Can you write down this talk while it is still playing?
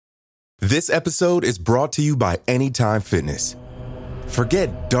This episode is brought to you by Anytime Fitness.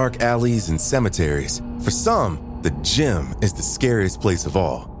 Forget dark alleys and cemeteries. For some, the gym is the scariest place of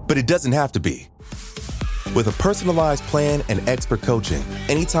all, but it doesn't have to be. With a personalized plan and expert coaching,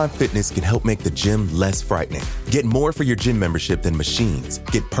 Anytime Fitness can help make the gym less frightening. Get more for your gym membership than machines.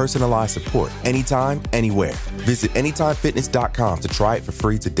 Get personalized support anytime, anywhere. Visit AnytimeFitness.com to try it for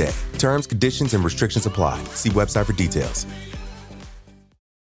free today. Terms, conditions, and restrictions apply. See website for details.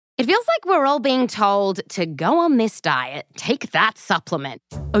 It feels like we're all being told to go on this diet, take that supplement.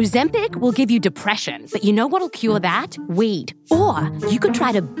 Ozempic will give you depression, but you know what'll cure that? Weed. Or you could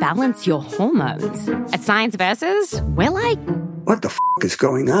try to balance your hormones. At Science Versus, we're like... What the f*** is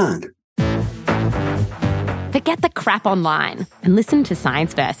going on? Forget the crap online and listen to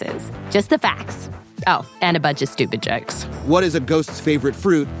Science Versus. Just the facts. Oh, and a bunch of stupid jokes. What is a ghost's favorite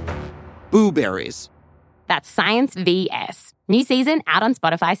fruit? Blueberries. That's Science VS. New season out on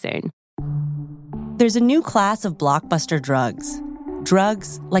Spotify soon. There's a new class of blockbuster drugs.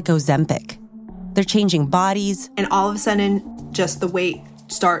 Drugs like Ozempic. They're changing bodies. And all of a sudden, just the weight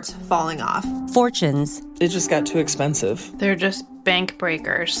starts falling off. Fortunes. It just got too expensive. They're just bank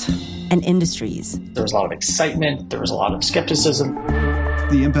breakers. And industries. There was a lot of excitement. There was a lot of skepticism.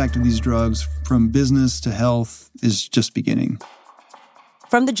 The impact of these drugs from business to health is just beginning.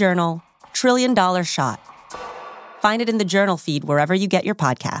 From the Journal, $1 Trillion Shot. Find it in the Journal feed wherever you get your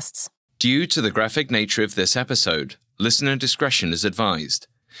podcasts. Due to the graphic nature of this episode, listener discretion is advised.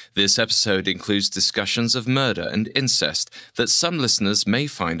 This episode includes discussions of murder and incest that some listeners may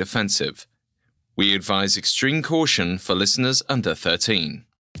find offensive. We advise extreme caution for listeners under 13.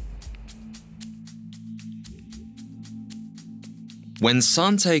 When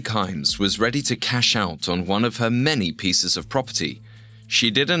Sante Kimes was ready to cash out on one of her many pieces of property, she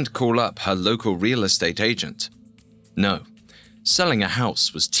didn't call up her local real estate agent. No, selling a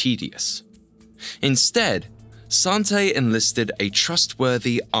house was tedious. Instead, Sante enlisted a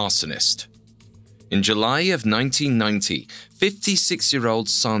trustworthy arsonist. In July of 1990, 56-year-old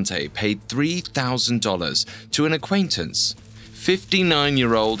Sante paid $3,000 to an acquaintance,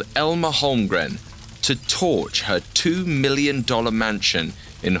 59-year-old Elmer Holmgren, to torch her $2 million mansion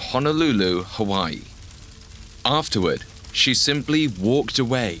in Honolulu, Hawaii. Afterward, she simply walked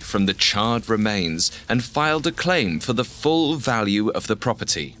away from the charred remains and filed a claim for the full value of the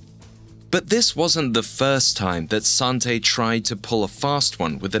property. But this wasn't the first time that Sante tried to pull a fast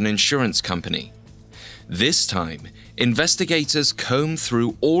one with an insurance company. This time, investigators combed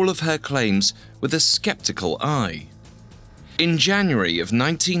through all of her claims with a skeptical eye. In January of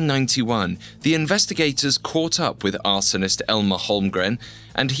 1991, the investigators caught up with arsonist Elmer Holmgren,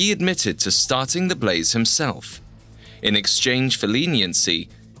 and he admitted to starting the blaze himself. In exchange for leniency,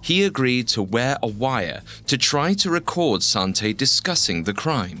 he agreed to wear a wire to try to record Sante discussing the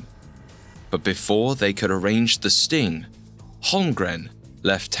crime. But before they could arrange the sting, Holmgren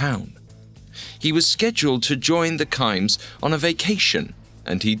left town. He was scheduled to join the Kimes on a vacation,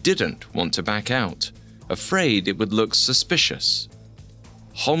 and he didn't want to back out, afraid it would look suspicious.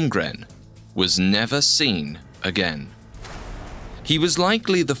 Holmgren was never seen again. He was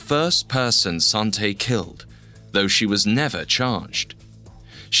likely the first person Sante killed, though she was never charged.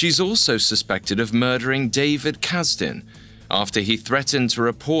 She's also suspected of murdering David Kasdan after he threatened to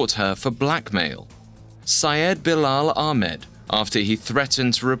report her for blackmail, Syed Bilal Ahmed after he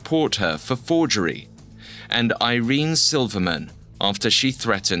threatened to report her for forgery, and Irene Silverman after she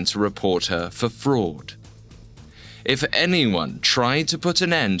threatened to report her for fraud. If anyone tried to put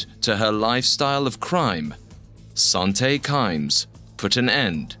an end to her lifestyle of crime, Sante Kimes put an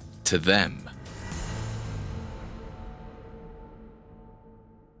end to them.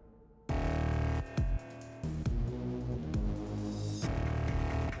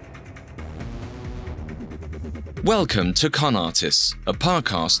 Welcome to Con Artists, a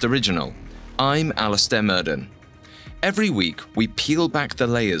Parcast original. I'm Alastair Murden. Every week, we peel back the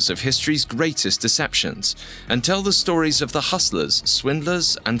layers of history's greatest deceptions and tell the stories of the hustlers,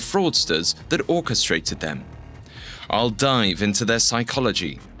 swindlers, and fraudsters that orchestrated them. I'll dive into their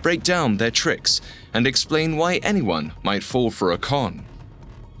psychology, break down their tricks, and explain why anyone might fall for a con.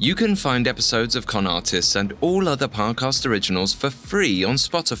 You can find episodes of Con Artists and all other Parcast originals for free on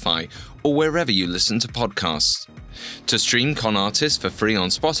Spotify or wherever you listen to podcasts. To stream Con Artists for free on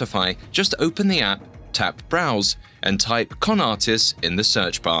Spotify, just open the app, tap Browse, and type Con Artists in the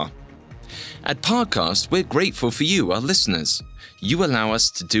search bar. At Parcast, we're grateful for you, our listeners. You allow us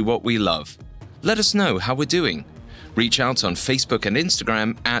to do what we love. Let us know how we're doing. Reach out on Facebook and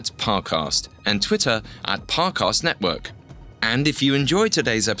Instagram at Parcast and Twitter at Parcast Network. And if you enjoyed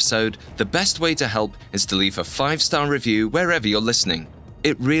today's episode, the best way to help is to leave a 5-star review wherever you're listening.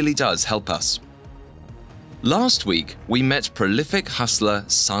 It really does help us. Last week, we met prolific hustler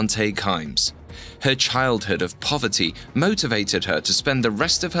Sante Kimes. Her childhood of poverty motivated her to spend the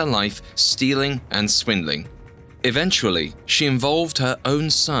rest of her life stealing and swindling. Eventually, she involved her own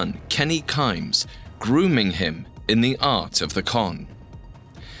son, Kenny Kimes, grooming him in the art of the con.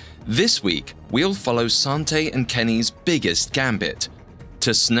 This week, we'll follow Sante and Kenny's biggest gambit: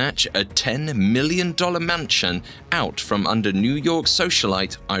 to snatch a $10 million mansion out from under New York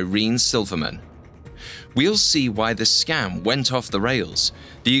socialite Irene Silverman. We'll see why the scam went off the rails,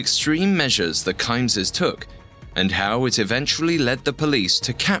 the extreme measures the Kimeses took, and how it eventually led the police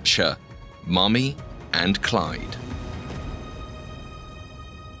to capture Mommy and Clyde.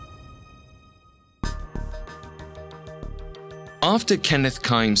 After Kenneth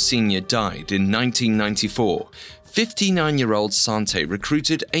Kimes Sr. died in 1994, 59-year-old Sante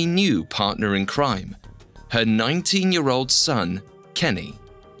recruited a new partner in crime, her 19-year-old son, Kenny.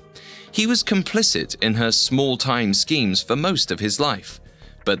 He was complicit in her small-time schemes for most of his life,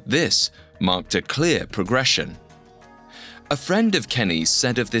 but this marked a clear progression. A friend of Kenny's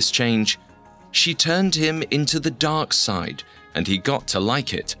said of this change, "She turned him into the dark side, and he got to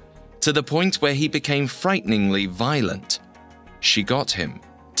like it, to the point where he became frighteningly violent. She got him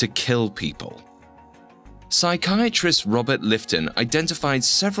to kill people." Psychiatrist Robert Lifton identified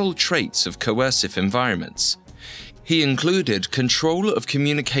several traits of coercive environments. He included control of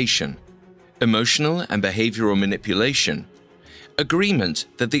communication, emotional and behavioral manipulation, agreement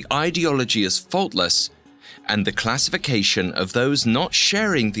that the ideology is faultless, and the classification of those not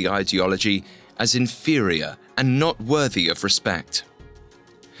sharing the ideology as inferior and not worthy of respect.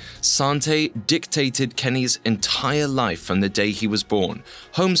 Sante dictated Kenny's entire life from the day he was born,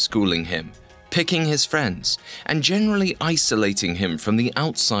 homeschooling him, picking his friends, and generally isolating him from the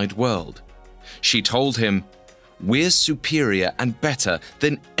outside world. She told him, "We're superior and better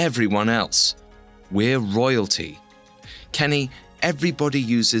than everyone else. We're royalty. Kenny, everybody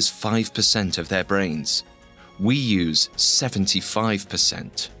uses 5% of their brains. We use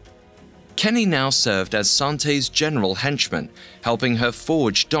 75%. Kenny now served as Sante's general henchman, helping her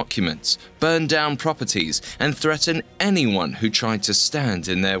forge documents, burn down properties, and threaten anyone who tried to stand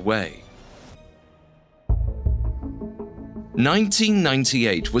in their way.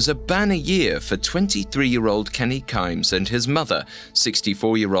 1998 was a banner year for 23-year-old Kenny Kimes and his mother,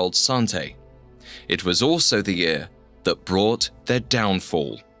 64-year-old Sante. It was also the year that brought their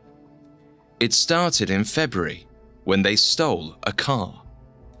downfall. It started in February, when they stole a car.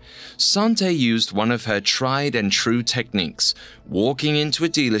 Sante used one of her tried and true techniques, walking into a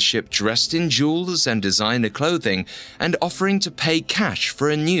dealership dressed in jewels and designer clothing and offering to pay cash for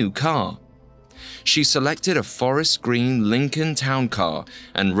a new car. She selected a forest green Lincoln Town Car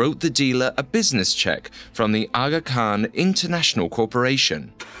and wrote the dealer a business check from the Aga Khan International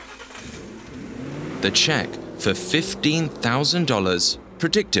Corporation. The check for $15,000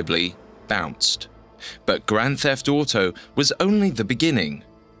 predictably bounced. But Grand Theft Auto was only the beginning.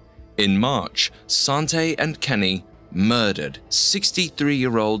 In March, Sante and Kenny murdered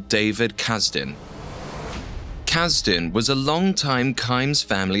 63-year-old David Kasdan. Kasdan was a long-time Kimes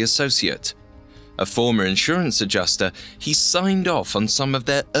family associate. A former insurance adjuster, he signed off on some of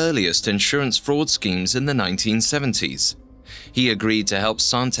their earliest insurance fraud schemes in the 1970s. He agreed to help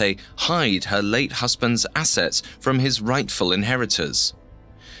Sante hide her late husband's assets from his rightful inheritors.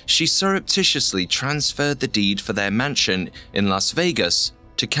 She surreptitiously transferred the deed for their mansion in Las Vegas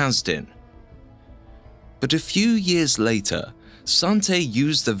to Kasdan. But a few years later, Sante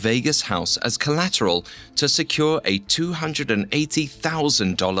used the Vegas house as collateral to secure a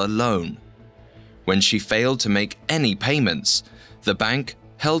 $280,000 loan. When she failed to make any payments, the bank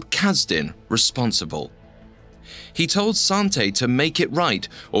held Kasdan responsible. He told Sante to make it right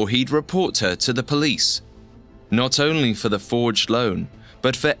or he'd report her to the police, not only for the forged loan,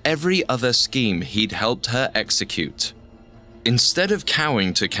 but for every other scheme he'd helped her execute. Instead of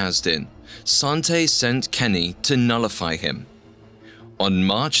cowing to Kasdan, Sante sent Kenny to nullify him. On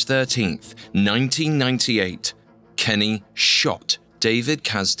March 13, 1998, Kenny shot David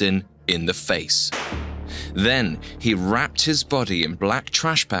Kasdan in the face. Then he wrapped his body in black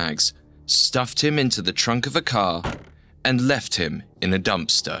trash bags, stuffed him into the trunk of a car, and left him in a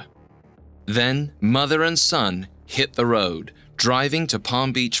dumpster. Then mother and son hit the road, driving to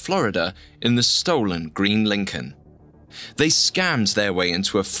Palm Beach, Florida in the stolen green Lincoln. They scammed their way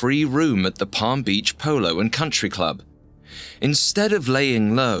into a free room at the Palm Beach Polo and Country Club. Instead of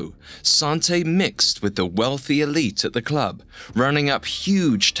laying low, Sante mixed with the wealthy elite at the club, running up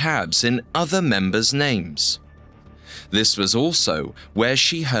huge tabs in other members' names. This was also where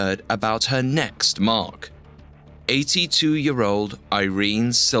she heard about her next mark: 82-year-old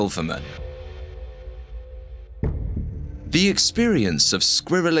Irene Silverman. The experience of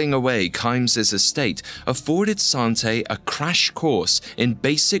squirreling away Kymes's estate afforded Sante a crash course in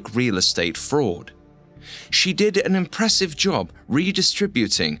basic real estate fraud. She did an impressive job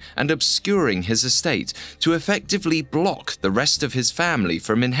redistributing and obscuring his estate to effectively block the rest of his family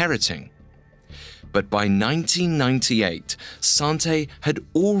from inheriting. But by 1998, Sante had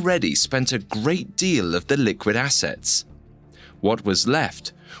already spent a great deal of the liquid assets. What was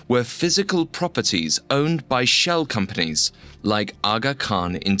left were physical properties owned by shell companies like Aga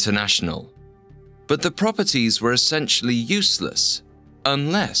Khan International. But the properties were essentially useless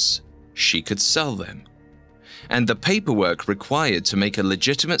unless she could sell them. And the paperwork required to make a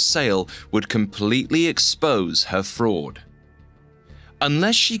legitimate sale would completely expose her fraud.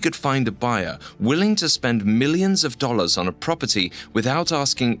 Unless she could find a buyer willing to spend millions of dollars on a property without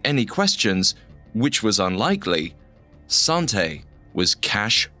asking any questions, which was unlikely, Sante was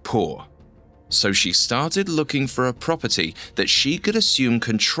cash poor. So she started looking for a property that she could assume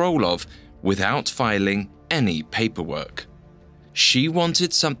control of without filing any paperwork. She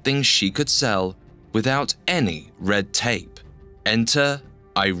wanted something she could sell without any red tape. Enter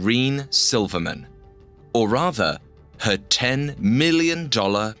Irene Silverman, or rather, her $10 million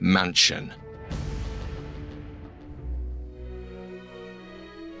mansion.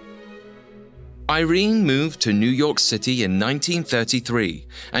 Irene moved to New York City in 1933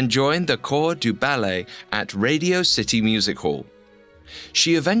 and joined the Corps du Ballet at Radio City Music Hall.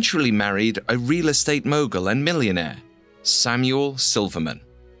 She eventually married a real estate mogul and millionaire, Samuel Silverman.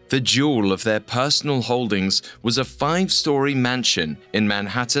 The jewel of their personal holdings was a 5-story mansion in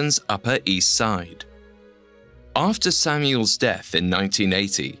Manhattan's Upper East Side. After Samuel's death in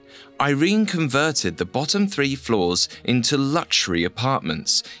 1980, Irene converted the bottom 3 floors into luxury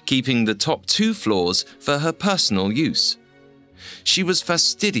apartments, keeping the top 2 floors for her personal use. She was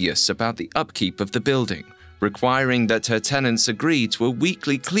fastidious about the upkeep of the building, requiring that her tenants agree to a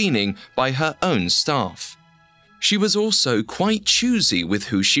weekly cleaning by her own staff. She was also quite choosy with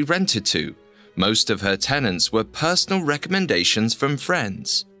who she rented to. Most of her tenants were personal recommendations from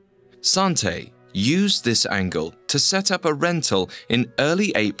friends. Sante used this angle to set up a rental in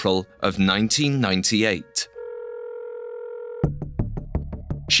early April of 1998.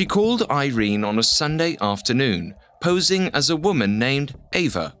 She called Irene on a Sunday afternoon, posing as a woman named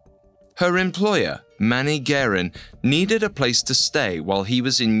Ava. Her employer, Manny Guerin, needed a place to stay while he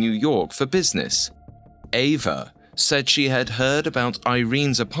was in New York for business. Ava said she had heard about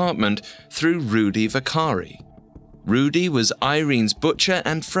Irene's apartment through Rudy Vicari. Rudy was Irene's butcher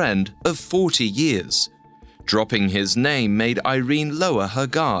and friend of 40 years. Dropping his name made Irene lower her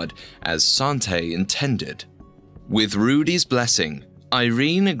guard, as Sante intended. With Rudy's blessing,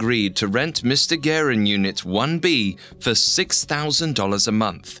 Irene agreed to rent Mr. Guerin Unit 1B for $6,000 a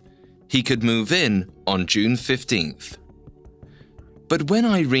month. He could move in on June 15th. But when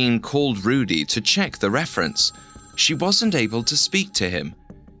Irene called Rudy to check the reference, she wasn't able to speak to him.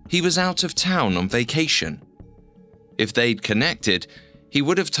 He was out of town on vacation. If they'd connected, he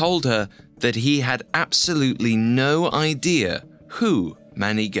would have told her that he had absolutely no idea who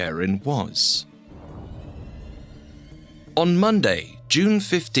Manny Guerin was. On Monday, June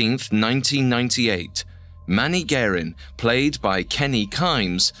 15, 1998, Manny Guerin, played by Kenny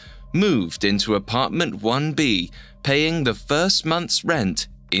Kymes, moved into apartment 1B, paying the first month's rent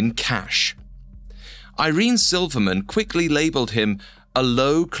in cash. Irene Silverman quickly labeled him a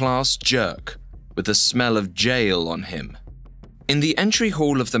low-class jerk, with the smell of jail on him. In the entry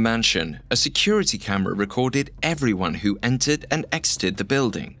hall of the mansion, a security camera recorded everyone who entered and exited the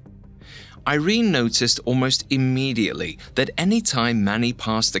building. Irene noticed almost immediately that any time Manny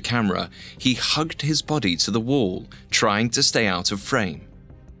passed the camera, he hugged his body to the wall, trying to stay out of frame.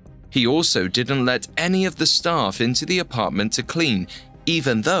 He also didn't let any of the staff into the apartment to clean,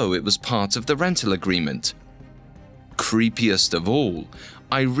 even though it was part of the rental agreement. Creepiest of all,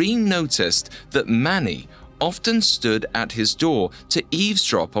 Irene noticed that Manny often stood at his door to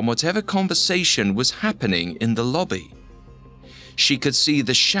eavesdrop on whatever conversation was happening in the lobby. She could see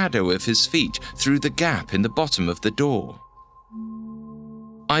the shadow of his feet through the gap in the bottom of the door.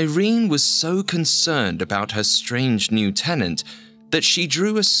 Irene was so concerned about her strange new tenant that she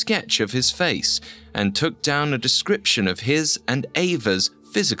drew a sketch of his face and took down a description of his and Ava's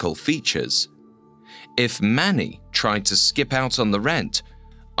physical features. If Manny tried to skip out on the rent,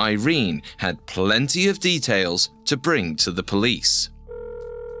 Irene had plenty of details to bring to the police.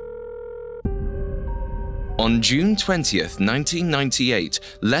 On June 20th, 1998,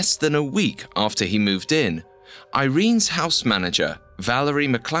 less than a week after he moved in, Irene's house manager, Valerie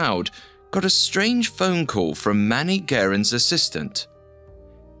McLeod, got a strange phone call from Manny Guerin's assistant.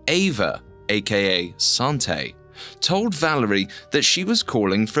 Ava, aka Sante, told Valerie that she was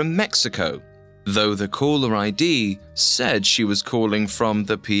calling from Mexico, though the caller ID said she was calling from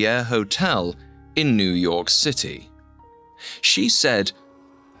the Pierre Hotel in New York City. She said,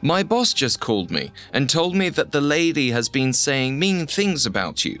 "My boss just called me and told me that the lady has been saying mean things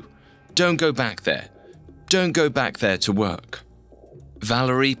about you. Don't go back there. Don't go back there to work."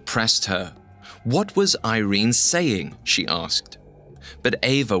 Valerie pressed her. What was Irene saying, she asked. But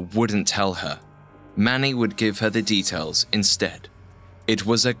Ava wouldn't tell her. Manny would give her the details instead. It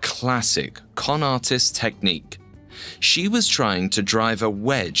was a classic con artist technique. She was trying to drive a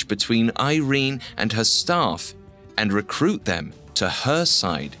wedge between Irene and her staff and recruit them to her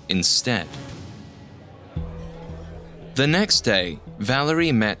side instead. The next day,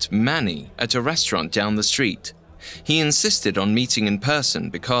 Valerie met Manny at a restaurant down the street. He insisted on meeting in person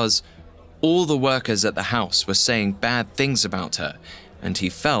because all the workers at the house were saying bad things about her, and he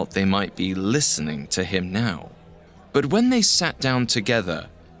felt they might be listening to him now. But when they sat down together,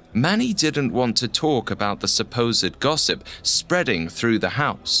 Manny didn't want to talk about the supposed gossip spreading through the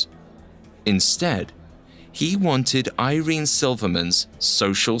house. Instead, he wanted Irene Silverman's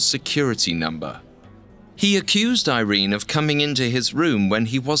social security number. He accused Irene of coming into his room when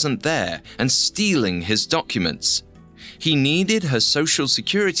he wasn't there and stealing his documents. He needed her social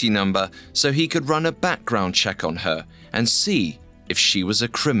security number so he could run a background check on her and see if she was a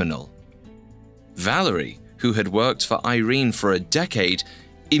criminal. Valerie, who had worked for Irene for a decade,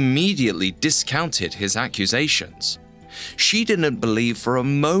 immediately discounted his accusations. She didn't believe for a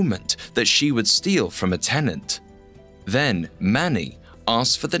moment that she would steal from a tenant. Then Manny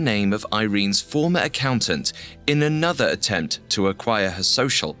asked for the name of Irene's former accountant in another attempt to acquire her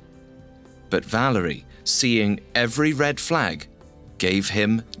social. But Valerie, seeing every red flag, gave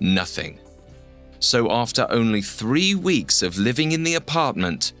him nothing. So after only 3 weeks of living in the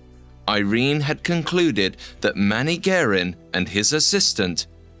apartment, Irene had concluded that Manny Guerin and his assistant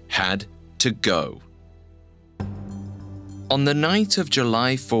had to go. On the night of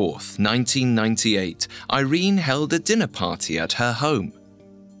July 4th, 1998, Irene held a dinner party at her home.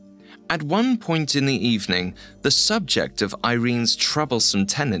 At one point in the evening, the subject of Irene's troublesome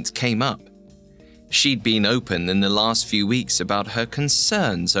tenant came up. She'd been open in the last few weeks about her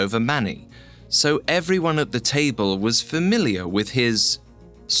concerns over Manny, so everyone at the table was familiar with his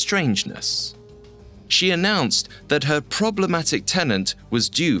strangeness. She announced that her problematic tenant was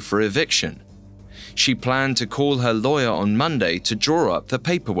due for eviction. She planned to call her lawyer on Monday to draw up the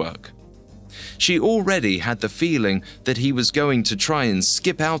paperwork. She already had the feeling that he was going to try and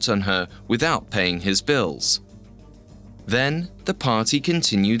skip out on her without paying his bills. Then the party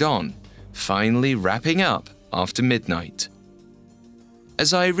continued on, finally wrapping up after midnight.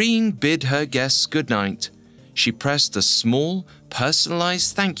 As Irene bid her guests goodnight, she pressed a small,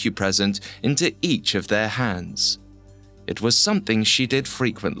 personalized thank you present into each of their hands. It was something she did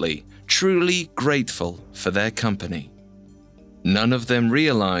frequently, truly grateful for their company. None of them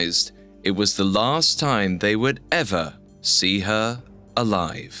realized it was the last time they would ever see her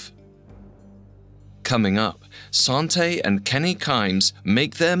alive. Coming up, Sante and Kenny Kimes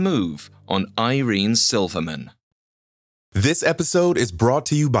make their move on Irene Silverman. This episode is brought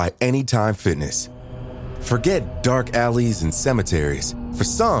to you by Anytime Fitness. Forget dark alleys and cemeteries. For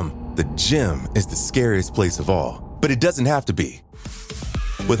some, the gym is the scariest place of all, but it doesn't have to be.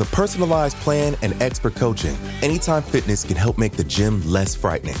 With a personalized plan and expert coaching, Anytime Fitness can help make the gym less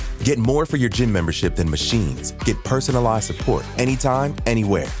frightening. Get more for your gym membership than machines. Get personalized support anytime,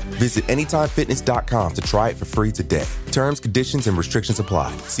 anywhere. Visit AnytimeFitness.com to try it for free today. Terms, conditions, and restrictions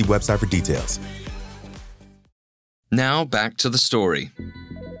apply. See website for details. Now back to the story.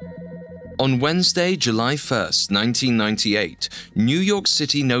 On Wednesday, July 1st, 1998, New York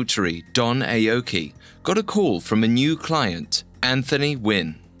City notary Don Aoki got a call from a new client, Anthony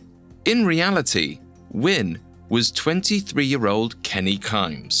Wynn. In reality, Wynn was 23-year-old Kenny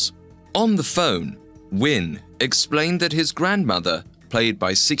Kimes. On the phone, Wynn explained that his grandmother, played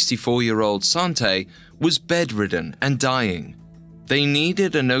by 64-year-old Sante, was bedridden and dying. They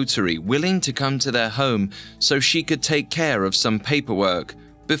needed a notary willing to come to their home so she could take care of some paperwork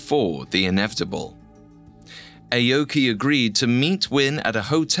before the inevitable. Aoki agreed to meet Wynn at a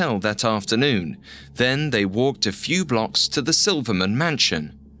hotel that afternoon. Then they walked a few blocks to the Silverman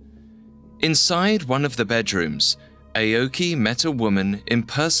mansion. Inside one of the bedrooms, Aoki met a woman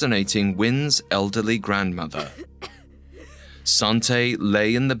impersonating Wynn's elderly grandmother. Sante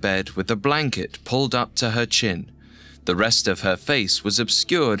lay in the bed with a blanket pulled up to her chin. The rest of her face was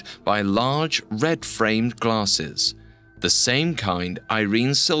obscured by large red-framed glasses. the same kind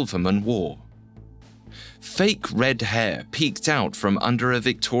Irene Silverman wore. Fake red hair peeked out from under a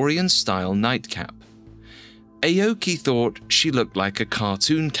Victorian-style nightcap. Aoki thought she looked like a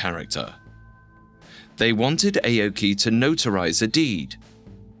cartoon character. They wanted Aoki to notarize a deed,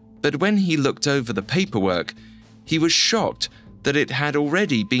 but when he looked over the paperwork, he was shocked that it had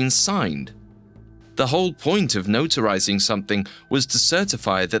already been signed. The whole point of notarizing something was to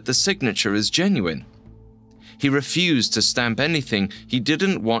certify that the signature is genuine. He refused to stamp anything he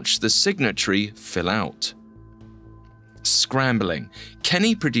didn't watch the signatory fill out. Scrambling,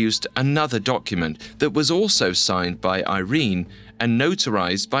 Kenny produced another document that was also signed by Irene and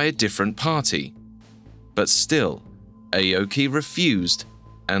notarized by a different party. But still, Aoki refused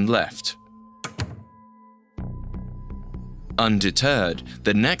and left. Undeterred,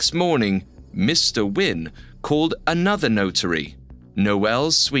 the next morning, Mr. Wynne called another notary,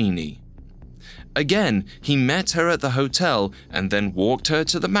 Noelle Sweeney. Again, he met her at the hotel and then walked her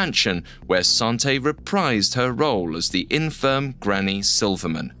to the mansion where Sante reprised her role as the infirm Granny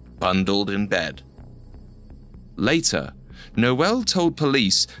Silverman, bundled in bed. Later, Noelle told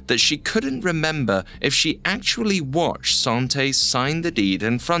police that she couldn't remember if she actually watched Sante sign the deed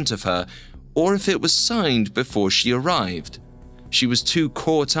in front of her or if it was signed before she arrived. She was too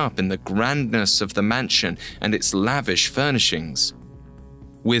caught up in the grandness of the mansion and its lavish furnishings.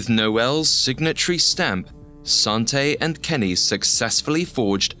 With Noelle's signatory stamp, Sante and Kenny successfully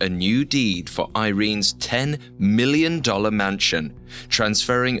forged a new deed for Irene's $10 million mansion,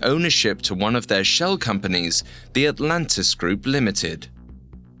 transferring ownership to one of their shell companies, the Atlantis Group Limited.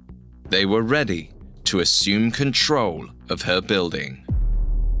 They were ready to assume control of her building.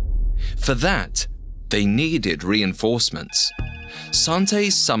 For that, they needed reinforcements. Sante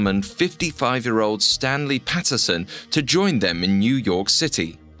summoned 55-year-old Stanley Patterson to join them in New York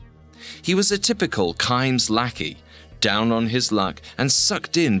City. He was a typical Kimes lackey, down on his luck and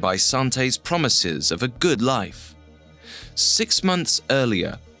sucked in by Sante's promises of a good life. 6 months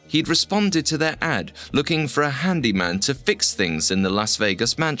earlier, he'd responded to their ad looking for a handyman to fix things in the Las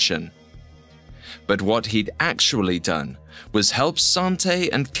Vegas mansion. But what he'd actually done was help Sante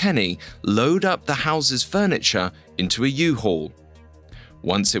and Kenny load up the house's furniture into a U-Haul.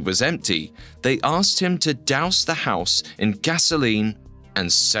 Once it was empty, they asked him to douse the house in gasoline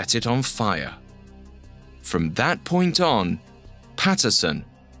and set it on fire. From that point on, Patterson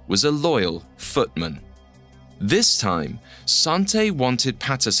was a loyal footman. This time, Sante wanted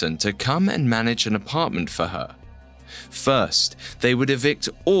Patterson to come and manage an apartment for her. First, they would evict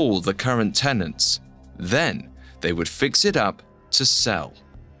all the current tenants. Then, they would fix it up to sell.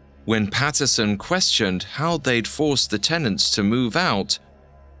 When Patterson questioned how they'd force the tenants to move out,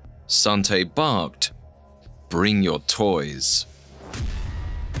 Sante barked, "Bring your toys."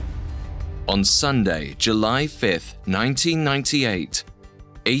 On Sunday, July 5, 1998,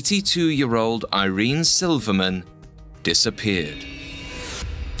 82-year-old Irene Silverman disappeared.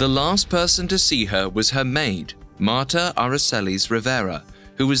 The last person to see her was her maid, Marta Aracelis Rivera,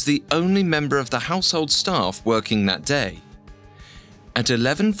 who was the only member of the household staff working that day. At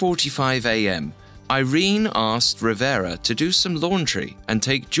 11:45 a.m., Irene asked Rivera to do some laundry and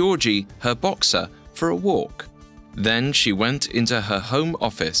take Georgie, her boxer, for a walk. Then she went into her home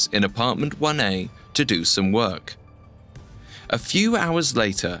office in apartment 1A to do some work. A few hours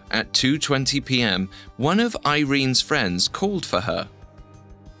later, at 2:20 p.m., one of Irene's friends called for her.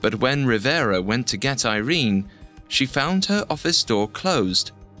 But when Rivera went to get Irene, she found her office door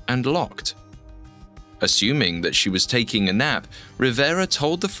closed and locked. Assuming that she was taking a nap, Rivera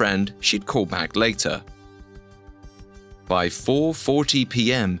told the friend she'd call back later. By 4:40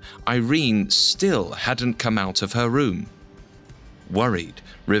 p.m., Irene still hadn't come out of her room. Worried,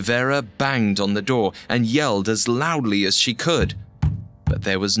 Rivera banged on the door and yelled as loudly as she could, but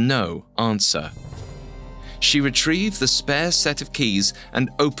there was no answer. She retrieved the spare set of keys and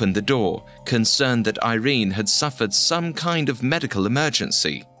opened the door, concerned that Irene had suffered some kind of medical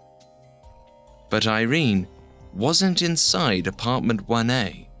emergency. But Irene wasn't inside apartment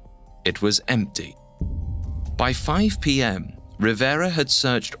 1A. It was empty. By 5 p.m., Rivera had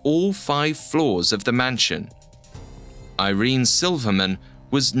searched all 5 floors of the mansion. Irene Silverman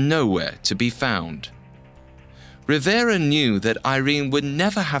was nowhere to be found. Rivera knew that Irene would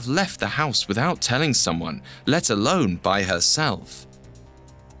never have left the house without telling someone, let alone by herself.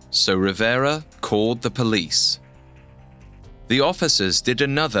 So Rivera called the police. The officers did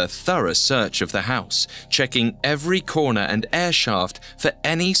another thorough search of the house, checking every corner and air shaft for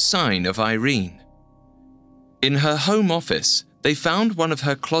any sign of Irene. In her home office, they found one of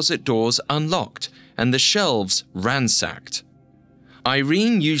her closet doors unlocked and the shelves ransacked.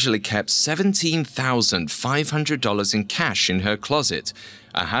 Irene usually kept $17,500 in cash in her closet,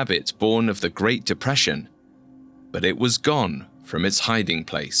 a habit born of the Great Depression. But it was gone from its hiding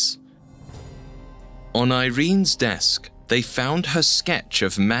place. On Irene's desk, they found her sketch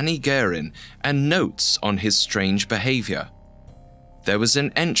of Manny Guerin and notes on his strange behavior. There was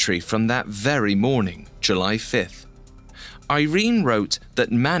an entry from that very morning, July 5th. Irene wrote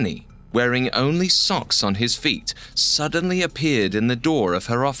that Manny, wearing only socks on his feet, suddenly appeared in the door of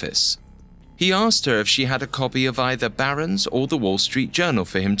her office. He asked her if she had a copy of either Barron's or the Wall Street Journal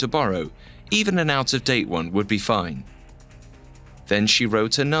for him to borrow. Even an out-of-date one would be fine. Then she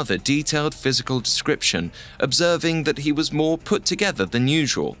wrote another detailed physical description, observing that he was more put together than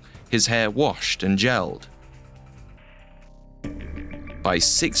usual, his hair washed and gelled. By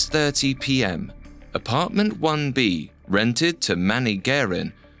 6:30 p.m., apartment 1B, rented to Manny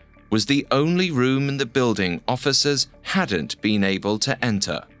Guerin, was the only room in the building officers hadn't been able to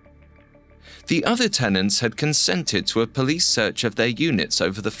enter. The other tenants had consented to a police search of their units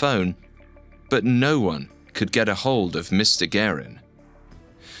over the phone, but no one could get a hold of Mr. Guerin.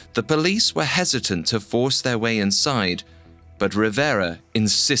 The police were hesitant to force their way inside, but Rivera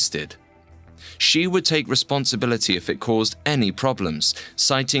insisted. She would take responsibility if it caused any problems,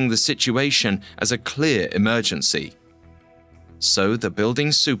 citing the situation as a clear emergency. So the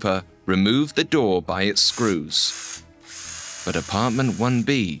building super removed the door by its screws. But apartment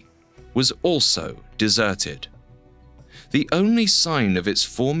 1B was also deserted. The only sign of its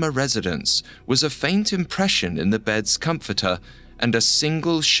former residents was a faint impression in the bed's comforter and a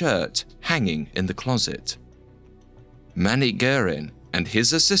single shirt hanging in the closet. Manny Guerin and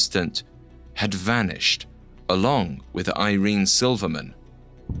his assistant had vanished, along with Irene Silverman.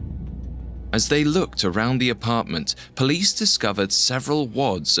 As they looked around the apartment, police discovered several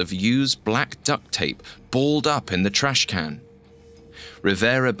wads of used black duct tape balled up in the trash can.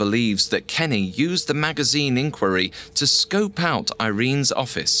 Rivera believes that Kenny used the magazine inquiry to scope out Irene's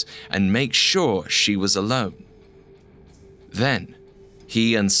office and make sure she was alone. Then,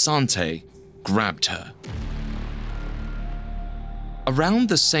 he and Sante grabbed her. Around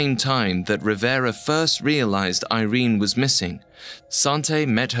the same time that Rivera first realized Irene was missing, Sante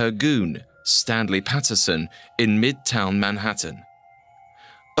met her goon, Stanley Patterson, in Midtown Manhattan.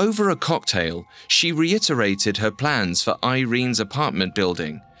 Over a cocktail, she reiterated her plans for Irene's apartment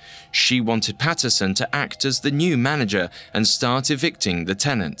building. She wanted Patterson to act as the new manager and start evicting the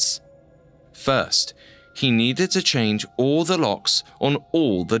tenants. First, he needed to change all the locks on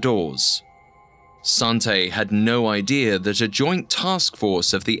all the doors. Sante had no idea that a joint task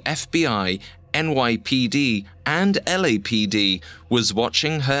force of the FBI, NYPD, and LAPD was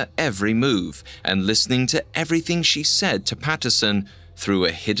watching her every move and listening to everything she said to Patterson through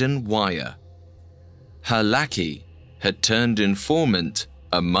a hidden wire. Her lackey had turned informant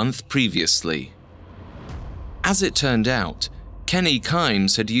a month previously. As it turned out, Kenny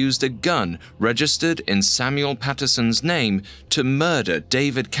Kimes had used a gun registered in Samuel Patterson's name to murder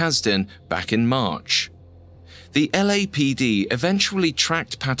David Kasdan back in March. The LAPD eventually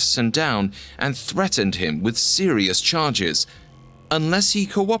tracked Patterson down and threatened him with serious charges unless he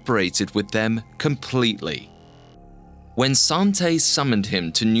cooperated with them completely. When Sante summoned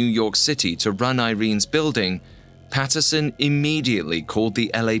him to New York City to run Irene's building, Patterson immediately called the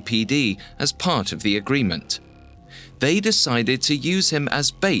LAPD as part of the agreement. They decided to use him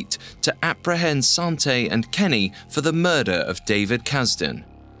as bait to apprehend Sante and Kenny for the murder of David Kasdan.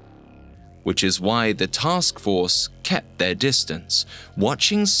 Which is why the task force kept their distance,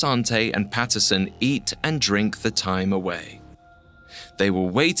 watching Sante and Patterson eat and drink the time away. They were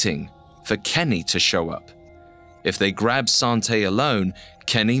waiting for Kenny to show up. If they grabbed Sante alone,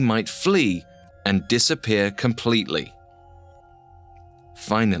 Kenny might flee and disappear completely.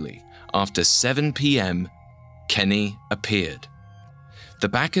 Finally, after 7 p.m., Kenny appeared. The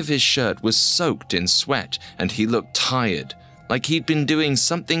back of his shirt was soaked in sweat and he looked tired, like he'd been doing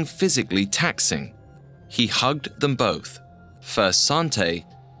something physically taxing. He hugged them both, first Sante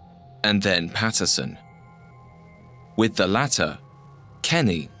and then Patterson. With the latter,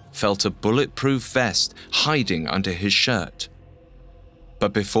 Kenny felt a bulletproof vest hiding under his shirt.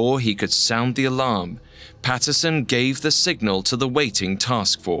 But before he could sound the alarm, Patterson gave the signal to the waiting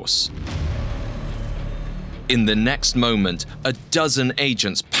task force. In the next moment, a dozen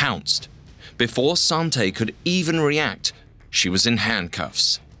agents pounced. Before Sante could even react, she was in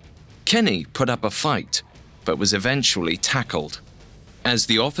handcuffs. Kenny put up a fight, but was eventually tackled. As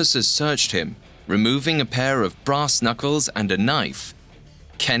the officers searched him, removing a pair of brass knuckles and a knife,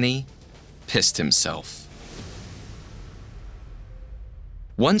 Kenny pissed himself.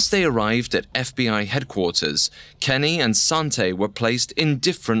 Once they arrived at FBI headquarters, Kenny and Sante were placed in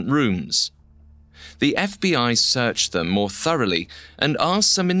different rooms. The FBI searched them more thoroughly and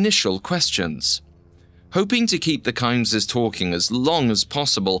asked some initial questions. Hoping to keep the Kimeses talking as long as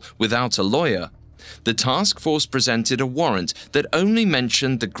possible without a lawyer, the task force presented a warrant that only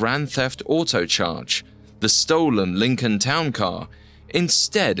mentioned the grand theft auto charge, the stolen Lincoln Town car,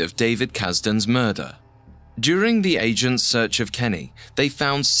 instead of David Kasdan's murder. During the agent's search of Kenny, they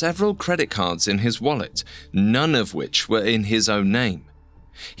found several credit cards in his wallet, none of which were in his own name.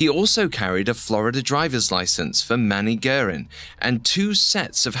 He also carried a Florida driver's license for Manny Guerin and 2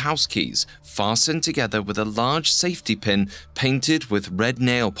 sets of house keys fastened together with a large safety pin painted with red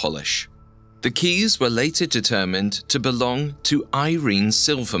nail polish. The keys were later determined to belong to Irene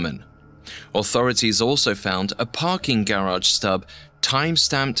Silverman. Authorities also found a parking garage stub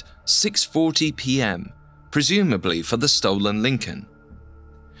time-stamped 6:40 p.m., presumably for the stolen Lincoln.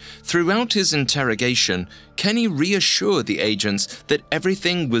 Throughout his interrogation, Kenny reassured the agents that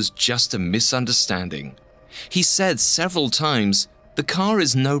everything was just a misunderstanding. He said several times, "The car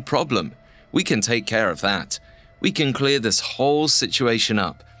is no problem. We can take care of that. We can clear this whole situation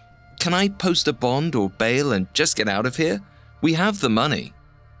up. Can I post a bond or bail and just get out of here? We have the money."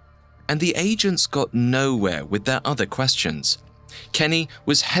 And the agents got nowhere with their other questions. Kenny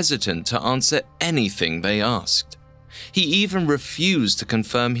was hesitant to answer anything they asked. He even refused to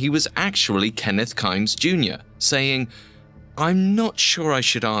confirm he was actually Kenneth Kimes Jr., saying, "I'm not sure I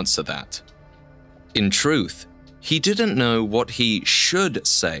should answer that." In truth, he didn't know what he should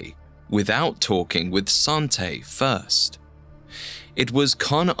say without talking with Sante first. It was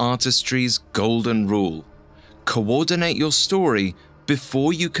con artistry's golden rule: coordinate your story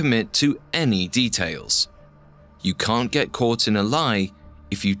before you commit to any details. You can't get caught in a lie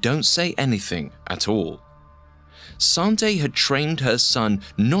if you don't say anything at all. Sante had trained her son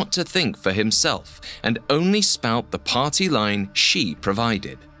not to think for himself and only spout the party line she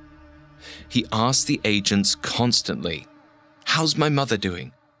provided. He asked the agents constantly, "How's my mother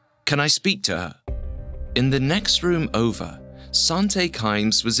doing? Can I speak to her?" In the next room over, Sante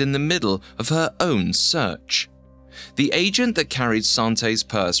Kimes was in the middle of her own search. The agent that carried Sante's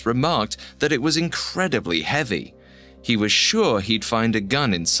purse remarked that it was incredibly heavy. He was sure he'd find a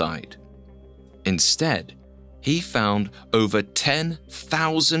gun inside. Instead, he found over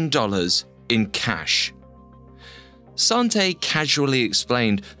 $10,000 in cash. Sante casually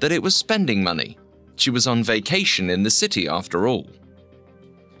explained that it was spending money. She was on vacation in the city after all.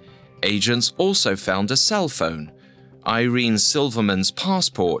 Agents also found a cell phone, Irene Silverman's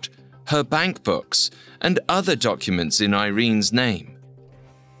passport, her bank books, and other documents in Irene's name.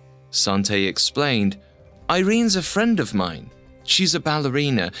 Sante explained, "Irene's a friend of mine. She's a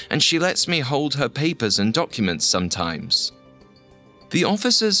ballerina and she lets me hold her papers and documents sometimes." The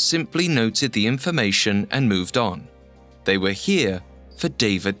officers simply noted the information and moved on. They were here for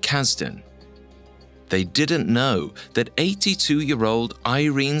David Kasdan. They didn't know that 82-year-old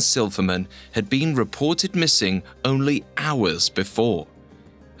Irene Silverman had been reported missing only hours before,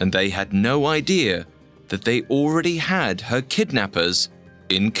 and they had no idea that they already had her kidnappers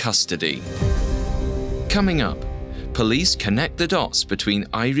in custody. Coming up, police connect the dots between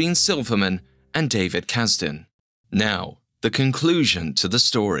Irene Silverman and David Kasdan. Now, the conclusion to the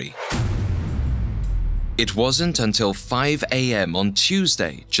story. It wasn't until 5 a.m. on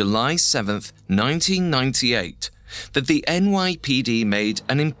Tuesday, July 7th, 1998, that the NYPD made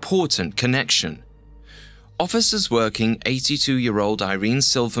an important connection. Officers working 82-year-old Irene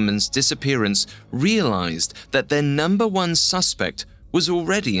Silverman's disappearance realized that their number one suspect was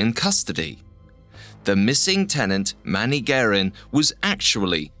already in custody. The missing tenant, Manny Guerin, was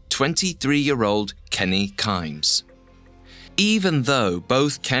actually 23-year-old Kenny Kimes. Even though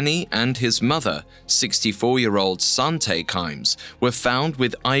both Kenny and his mother, 64-year-old Sante Kimes, were found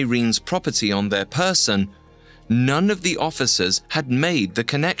with Irene's property on their person, none of the officers had made the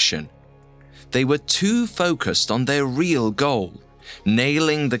connection. They were too focused on their real goal,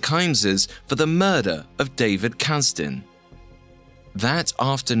 nailing the Kimeses for the murder of David Kasdan. That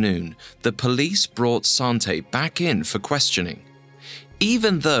afternoon, the police brought Sante back in for questioning.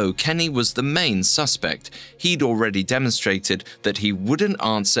 Even though Kenny was the main suspect, he'd already demonstrated that he wouldn't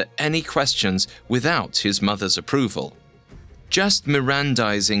answer any questions without his mother's approval. Just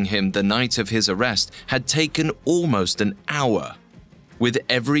Mirandizing him the night of his arrest had taken almost an hour. With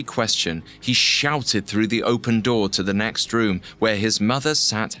every question, he shouted through the open door to the next room where his mother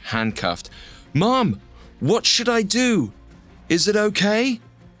sat handcuffed. "Mom, what should I do? Is it okay?"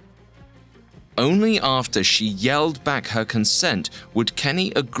 Only after she yelled back her consent would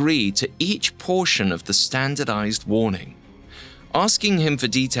Kenny agree to each portion of the standardized warning. Asking him for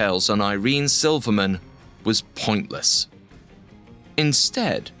details on Irene Silverman was pointless.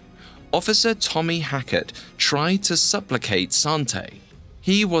 Instead, Officer Tommy Hackett tried to supplicate Sante.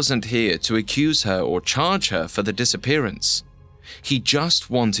 He wasn't here to accuse her or charge her for the disappearance. He just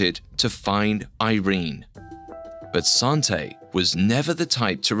wanted to find Irene. But Sante was never the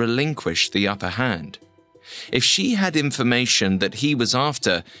type to relinquish the upper hand. If she had information that he was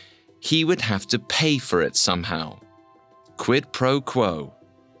after, he would have to pay for it somehow. Quid pro quo.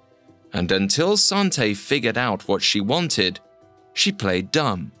 And until Sante figured out what she wanted, she played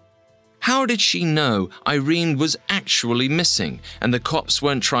dumb. How did she know Irene was actually missing and the cops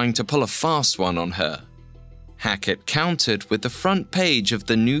weren't trying to pull a fast one on her? Hackett countered with the front page of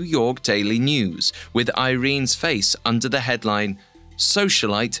the New York Daily News with Irene's face under the headline,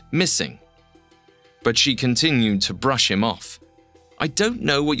 "Socialite Missing." But she continued to brush him off. "I don't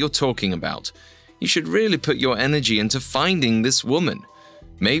know what you're talking about. You should really put your energy into finding this woman.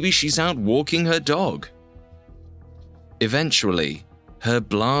 Maybe she's out walking her dog." Eventually, her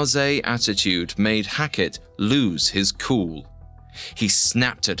blasé attitude made Hackett lose his cool. He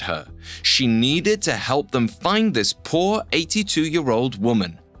snapped at her. She needed to help them find this poor 82-year-old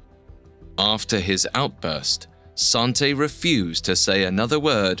woman. After his outburst, Sante refused to say another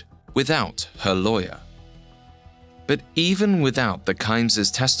word without her lawyer. But even without the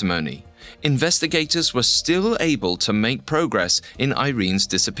Kimes' testimony, investigators were still able to make progress in Irene's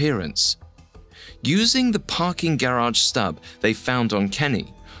disappearance. Using the parking garage stub they found on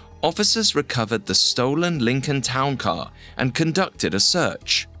Kenny, officers recovered the stolen Lincoln Town car and conducted a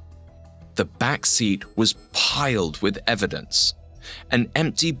search. The back seat was piled with evidence: an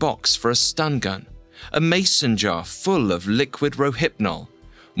empty box for a stun gun, a mason jar full of liquid rohypnol,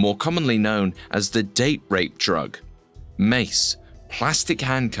 more commonly known as the date rape drug, mace, plastic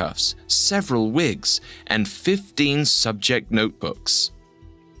handcuffs, several wigs, and 15 subject notebooks.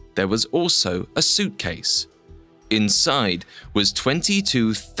 There was also a suitcase. Inside was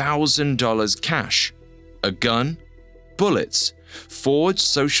 $22,000 cash, a gun, bullets, forged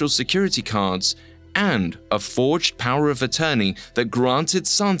social security cards, and a forged power of attorney that granted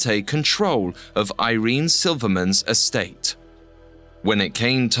Sante control of Irene Silverman's estate. When it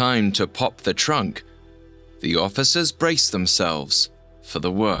came time to pop the trunk, the officers braced themselves for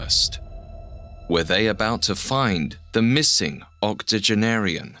the worst. Were they about to find the missing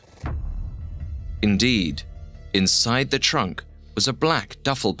octogenarian? Indeed, inside the trunk was a black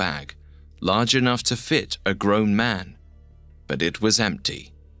duffel bag, large enough to fit a grown man, but it was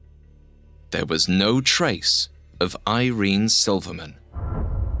empty. There was no trace of Irene Silverman.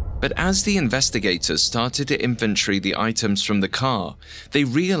 But as the investigators started to inventory the items from the car, they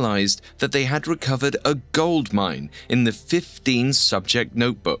realized that they had recovered a gold mine in the 15 subject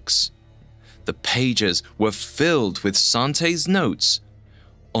notebooks. The pages were filled with Sante's notes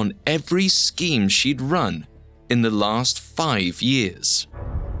on every scheme she'd run in the last 5 years.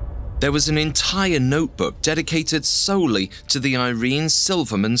 There was an entire notebook dedicated solely to the Irene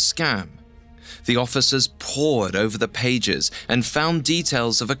Silverman scam. The officers pored over the pages and found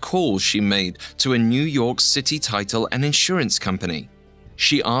details of a call she made to a New York City title and insurance company.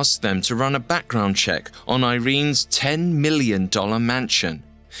 She asked them to run a background check on Irene's $10 million mansion.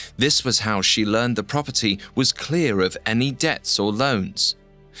 This was how she learned the property was clear of any debts or loans.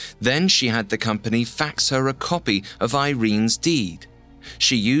 Then she had the company fax her a copy of Irene's deed.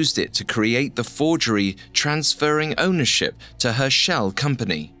 She used it to create the forgery transferring ownership to her shell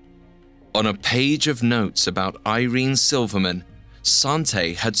company. On a page of notes about Irene Silverman,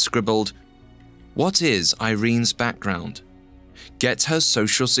 Sante had scribbled, "What is Irene's background? Get her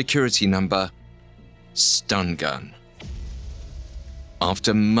social security number. Stun gun."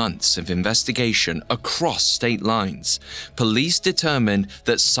 After months of investigation across state lines, police determined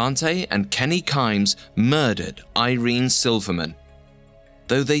that Sante and Kenny Kimes murdered Irene Silverman.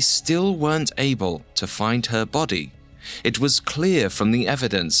 Though they still weren't able to find her body, it was clear from the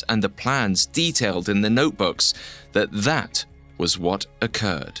evidence and the plans detailed in the notebooks that that was what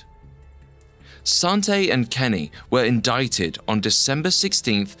occurred. Sante and Kenny were indicted on December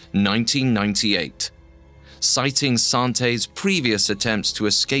 16, 1998. Citing Sante's previous attempts to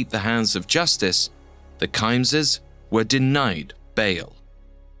escape the hands of justice, the Kimeses were denied bail.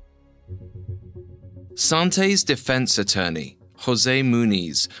 Sante's defense attorney, Jose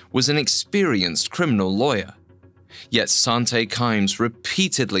Muniz, was an experienced criminal lawyer. Yet Sante Kimes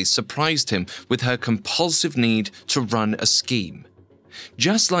repeatedly surprised him with her compulsive need to run a scheme.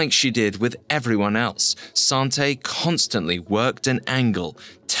 Just like she did with everyone else, Sante constantly worked an angle,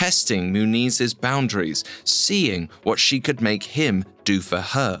 testing Muniz's boundaries, seeing what she could make him do for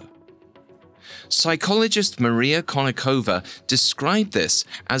her. Psychologist Maria Konnikova described this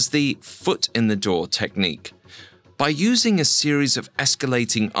as the foot-in-the-door technique. By using a series of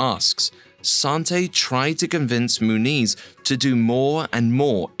escalating asks, Sante tried to convince Muniz to do more and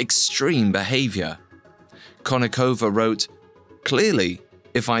more extreme behavior. Konnikova wrote, "Clearly,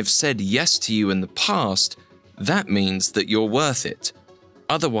 if I've said yes to you in the past, that means that you're worth it.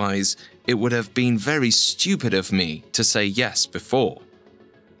 Otherwise, it would have been very stupid of me to say yes before."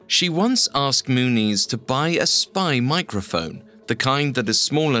 She once asked Muniz to buy a spy microphone, the kind that is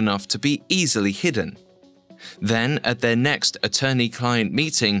small enough to be easily hidden. Then, at their next attorney-client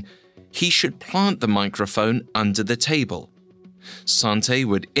meeting, he should plant the microphone under the table. Sante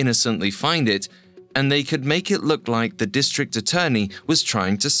would innocently find it, and they could make it look like the district attorney was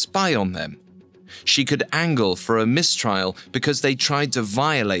trying to spy on them. She could angle for a mistrial because they tried to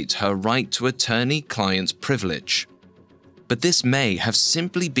violate her right to attorney-client privilege. But this may have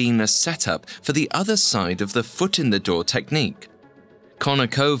simply been a setup for the other side of the foot-in-the-door technique.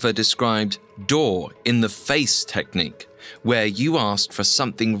 Konnikova described door-in-the-face technique, where you ask for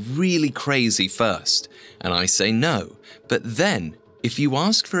something really crazy first, and I say no, but then, if you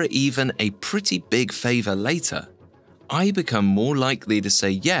ask for even a pretty big favor later, I become more likely to say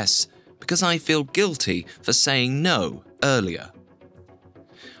yes because I feel guilty for saying no earlier.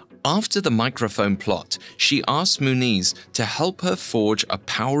 After the microphone plot, she asked Muniz to help her forge a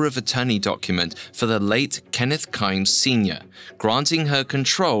power of attorney document for the late Kenneth Kimes Sr., granting her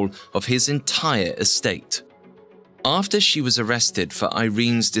control of his entire estate. After she was arrested for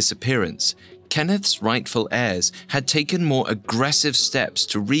Irene's disappearance, Kenneth's rightful heirs had taken more aggressive steps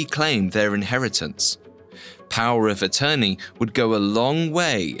to reclaim their inheritance. Power of attorney would go a long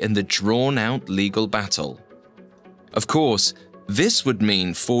way in the drawn-out legal battle. Of course, this would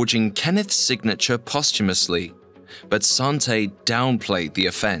mean forging Kenneth's signature posthumously, but Sante downplayed the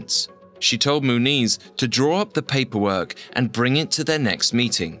offense. She told Muniz to draw up the paperwork and bring it to their next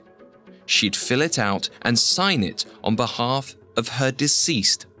meeting. She'd fill it out and sign it on behalf of her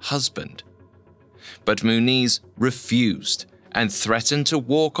deceased husband. But Muniz refused and threatened to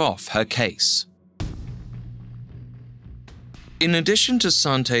walk off her case. In addition to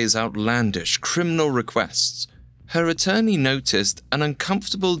Sante's outlandish criminal requests, her attorney noticed an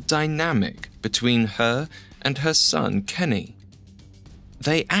uncomfortable dynamic between her and her son, Kenny.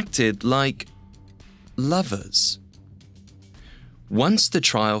 They acted like lovers. Once the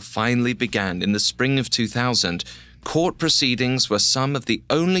trial finally began in the spring of 2000, court proceedings were some of the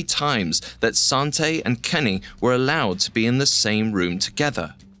only times that Sante and Kenny were allowed to be in the same room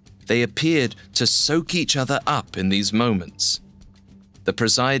together. They appeared to soak each other up in these moments. The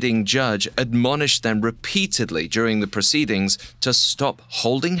presiding judge admonished them repeatedly during the proceedings to stop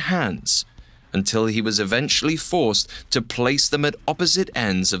holding hands until he was eventually forced to place them at opposite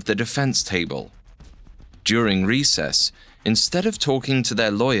ends of the defense table. During recess, instead of talking to their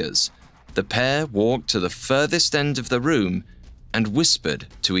lawyers, the pair walked to the furthest end of the room and whispered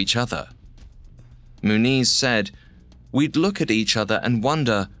to each other. Muniz said, "We'd look at each other and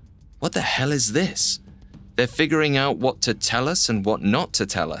wonder, what the hell is this? They're figuring out what to tell us and what not to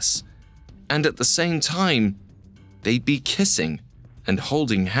tell us. And at the same time, they'd be kissing and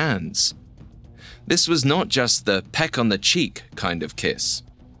holding hands." This was not just the peck on the cheek kind of kiss.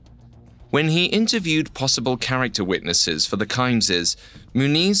 When he interviewed possible character witnesses for the Kimeses,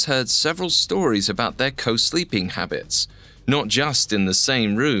 Muniz heard several stories about their co-sleeping habits, not just in the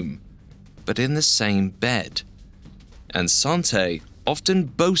same room, but in the same bed. And Sante often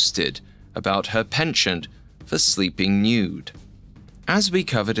boasted about her penchant for sleeping nude. As we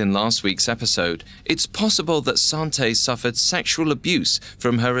covered in last week's episode, it's possible that Sante suffered sexual abuse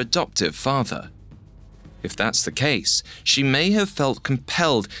from her adoptive father. If that's the case, she may have felt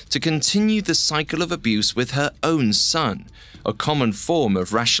compelled to continue the cycle of abuse with her own son, a common form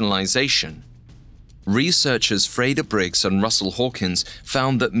of rationalization. Researchers Freda Briggs and Russell Hawkins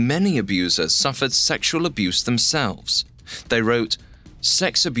found that many abusers suffered sexual abuse themselves. They wrote,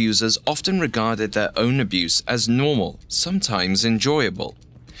 "Sex abusers often regarded their own abuse as normal, sometimes enjoyable.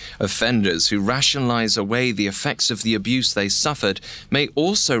 Offenders who rationalize away the effects of the abuse they suffered may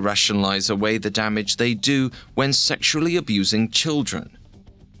also rationalize away the damage they do when sexually abusing children."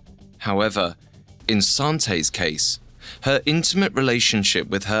 However, in Sante's case, her intimate relationship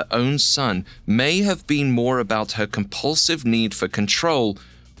with her own son may have been more about her compulsive need for control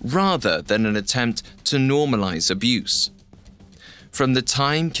rather than an attempt to normalize abuse. From the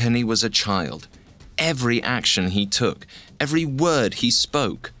time Kenny was a child, every action he took, every word he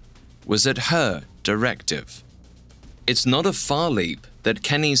spoke, was at her directive. It's not a far leap that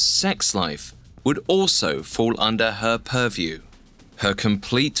Kenny's sex life would also fall under her purview. Her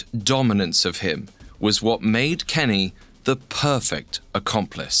complete dominance of him was what made Kenny the perfect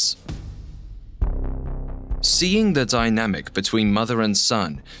accomplice. Seeing the dynamic between mother and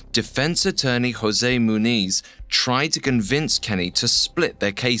son, defense attorney Jose Muniz tried to convince Kenny to split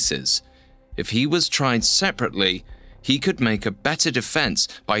their cases. If he was tried separately, he could make a better defense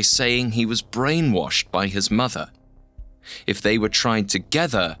by saying he was brainwashed by his mother. If they were tried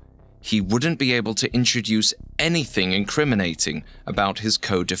together, he wouldn't be able to introduce anything incriminating about his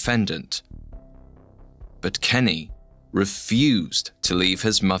co-defendant. But Kenny refused to leave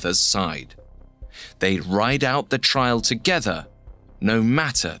his mother's side. They'd ride out the trial together, no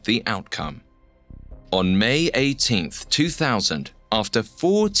matter the outcome. On May 18, 2000, after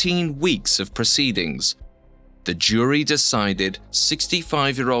 14 weeks of proceedings, the jury decided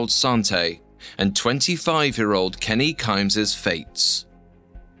 65-year-old Sante and 25-year-old Kenny Kimes' fates.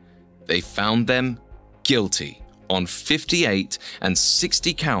 They found them guilty on 58 and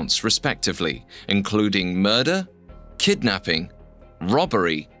 60 counts respectively, including murder, kidnapping,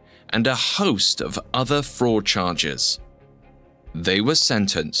 robbery, and a host of other fraud charges. They were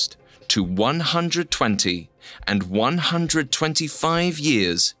sentenced to 120 and 125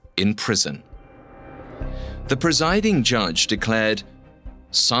 years in prison. The presiding judge declared,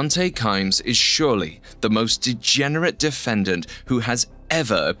 "Sante Kimes is surely the most degenerate defendant who has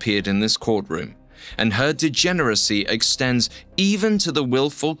ever appeared in this courtroom, and her degeneracy extends even to the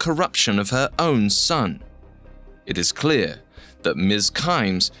willful corruption of her own son. It is clear that Ms.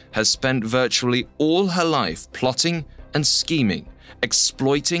 Kimes has spent virtually all her life plotting and scheming,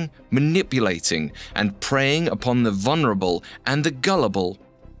 exploiting, manipulating, and preying upon the vulnerable and the gullible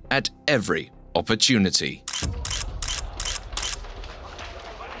at every opportunity."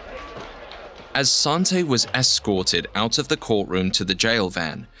 As Sante was escorted out of the courtroom to the jail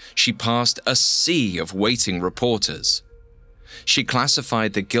van, she passed a sea of waiting reporters. She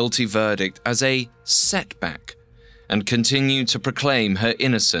classified the guilty verdict as a setback and continued to proclaim her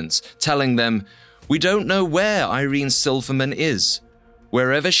innocence, telling them, "We don't know where Irene Silverman is.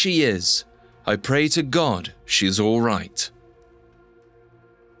 Wherever she is, I pray to God she's all right."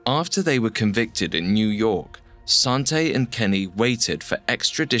 After they were convicted in New York, Sante and Kenny waited for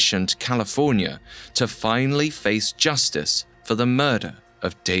extradition to California to finally face justice for the murder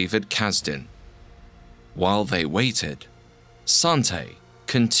of David Kasdan. While they waited, Sante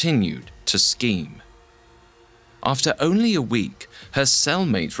continued to scheme. After only a week, her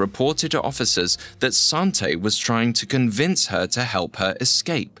cellmate reported to officers that Sante was trying to convince her to help her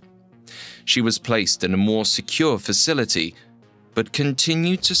escape. She was placed in a more secure facility, but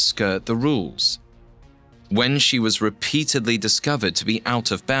continued to skirt the rules. When she was repeatedly discovered to be out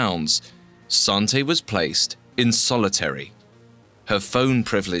of bounds, Sante was placed in solitary. Her phone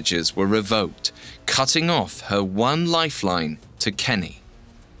privileges were revoked, cutting off her one lifeline to Kenny.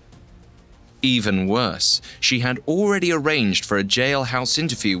 Even worse, she had already arranged for a jailhouse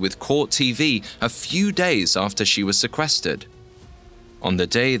interview with Court TV a few days after she was sequestered. On the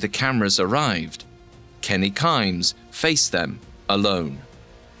day the cameras arrived, Kenny Kimes faced them alone.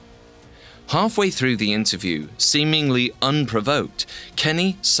 Halfway through the interview, seemingly unprovoked,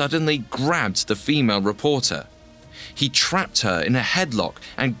 Kenny suddenly grabbed the female reporter. He trapped her in a headlock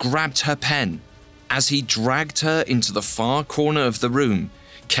and grabbed her pen. As he dragged her into the far corner of the room,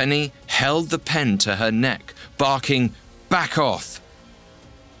 Kenny held the pen to her neck, barking, "Back off!"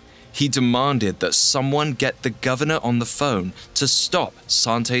 He demanded that someone get the governor on the phone to stop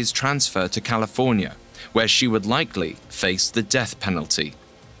Sante's transfer to California, where she would likely face the death penalty.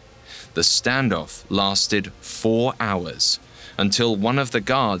 The standoff lasted 4 hours, until one of the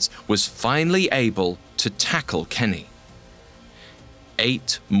guards was finally able to tackle Kenny.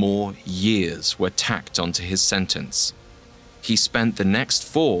 8 more years were tacked onto his sentence. He spent the next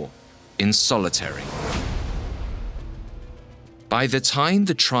 4 in solitary. By the time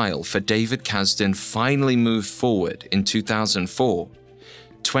the trial for David Kasdan finally moved forward in 2004,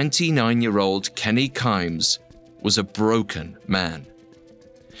 29-year-old Kenny Kimes was a broken man.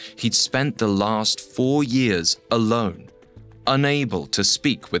 He'd spent the last 4 years alone, unable to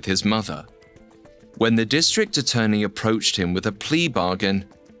speak with his mother. When the district attorney approached him with a plea bargain,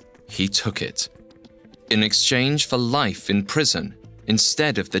 he took it. In exchange for life in prison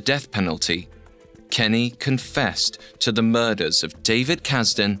instead of the death penalty, Kenny confessed to the murders of David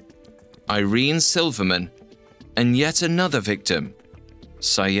Kasdan, Irene Silverman, and yet another victim,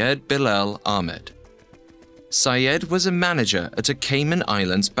 Syed Bilal Ahmed. Syed was a manager at a Cayman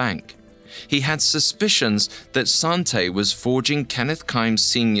Islands bank. He had suspicions that Sante was forging Kenneth Kimes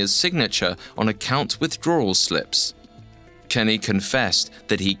Sr.'s signature on account withdrawal slips. Kenny confessed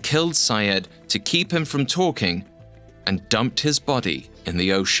that he killed Syed to keep him from talking and dumped his body in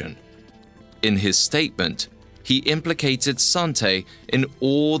the ocean. In his statement, he implicated Sante in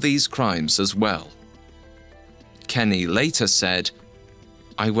all these crimes as well. Kenny later said,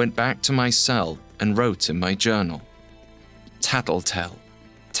 "I went back to my cell and wrote in my journal, 'Tattletale,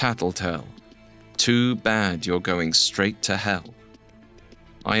 tattletale, too bad you're going straight to hell.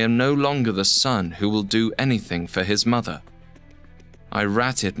 I am no longer the son who will do anything for his mother. I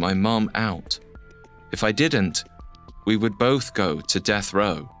ratted my mom out. If I didn't, we would both go to death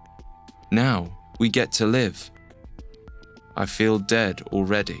row. Now we get to live. I feel dead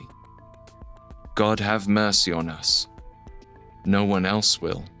already. God have mercy on us. No one else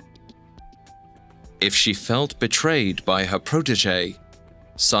will.'" If she felt betrayed by her protege,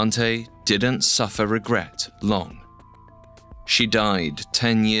 Sante didn't suffer regret long. She died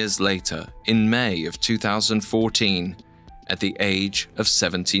 10 years later in May of 2014 at the age of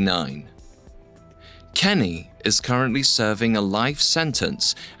 79. Kenny is currently serving a life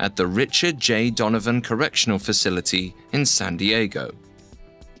sentence at the Richard J. Donovan Correctional Facility in San Diego.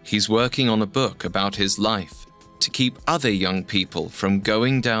 He's working on a book about his life to keep other young people from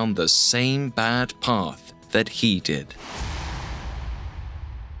going down the same bad path that he did.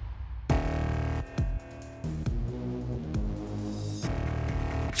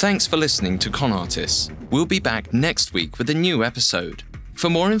 Thanks for listening to Con Artists. We'll be back next week with a new episode. For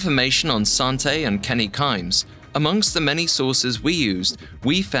more information on Sante and Kenny Kimes, amongst the many sources we used,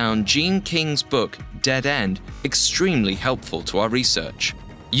 we found Gene King's book, Dead End, extremely helpful to our research.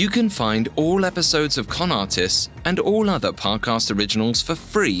 You can find all episodes of Con Artists and all other Parcast originals for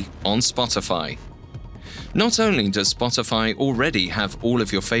free on Spotify. Not only does Spotify already have all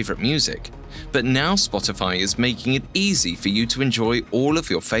of your favorite music, but now Spotify is making it easy for you to enjoy all of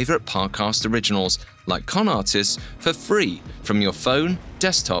your favorite Parcast originals like Con Artists for free from your phone,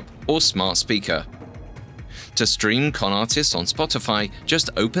 desktop, or smart speaker. To stream Con Artists on Spotify, just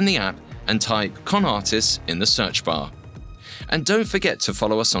open the app and type Con Artists in the search bar. And don't forget to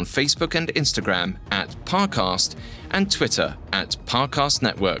follow us on Facebook and Instagram at Parcast and Twitter at Parcast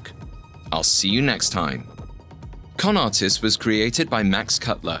Network. I'll see you next time. Con Artists was created by Max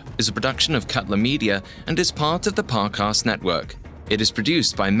Cutler, is a production of Cutler Media, and is part of the Parcast Network. It is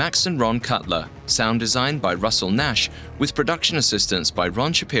produced by Max and Ron Cutler, sound design by Russell Nash, with production assistance by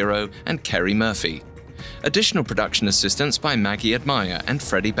Ron Shapiro and Kerry Murphy. Additional production assistance by Maggie Admire and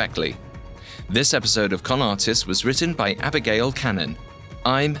Freddie Beckley. This episode of Con Artists was written by Abigail Cannon.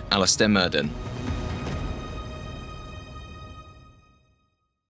 I'm Alistair Murden.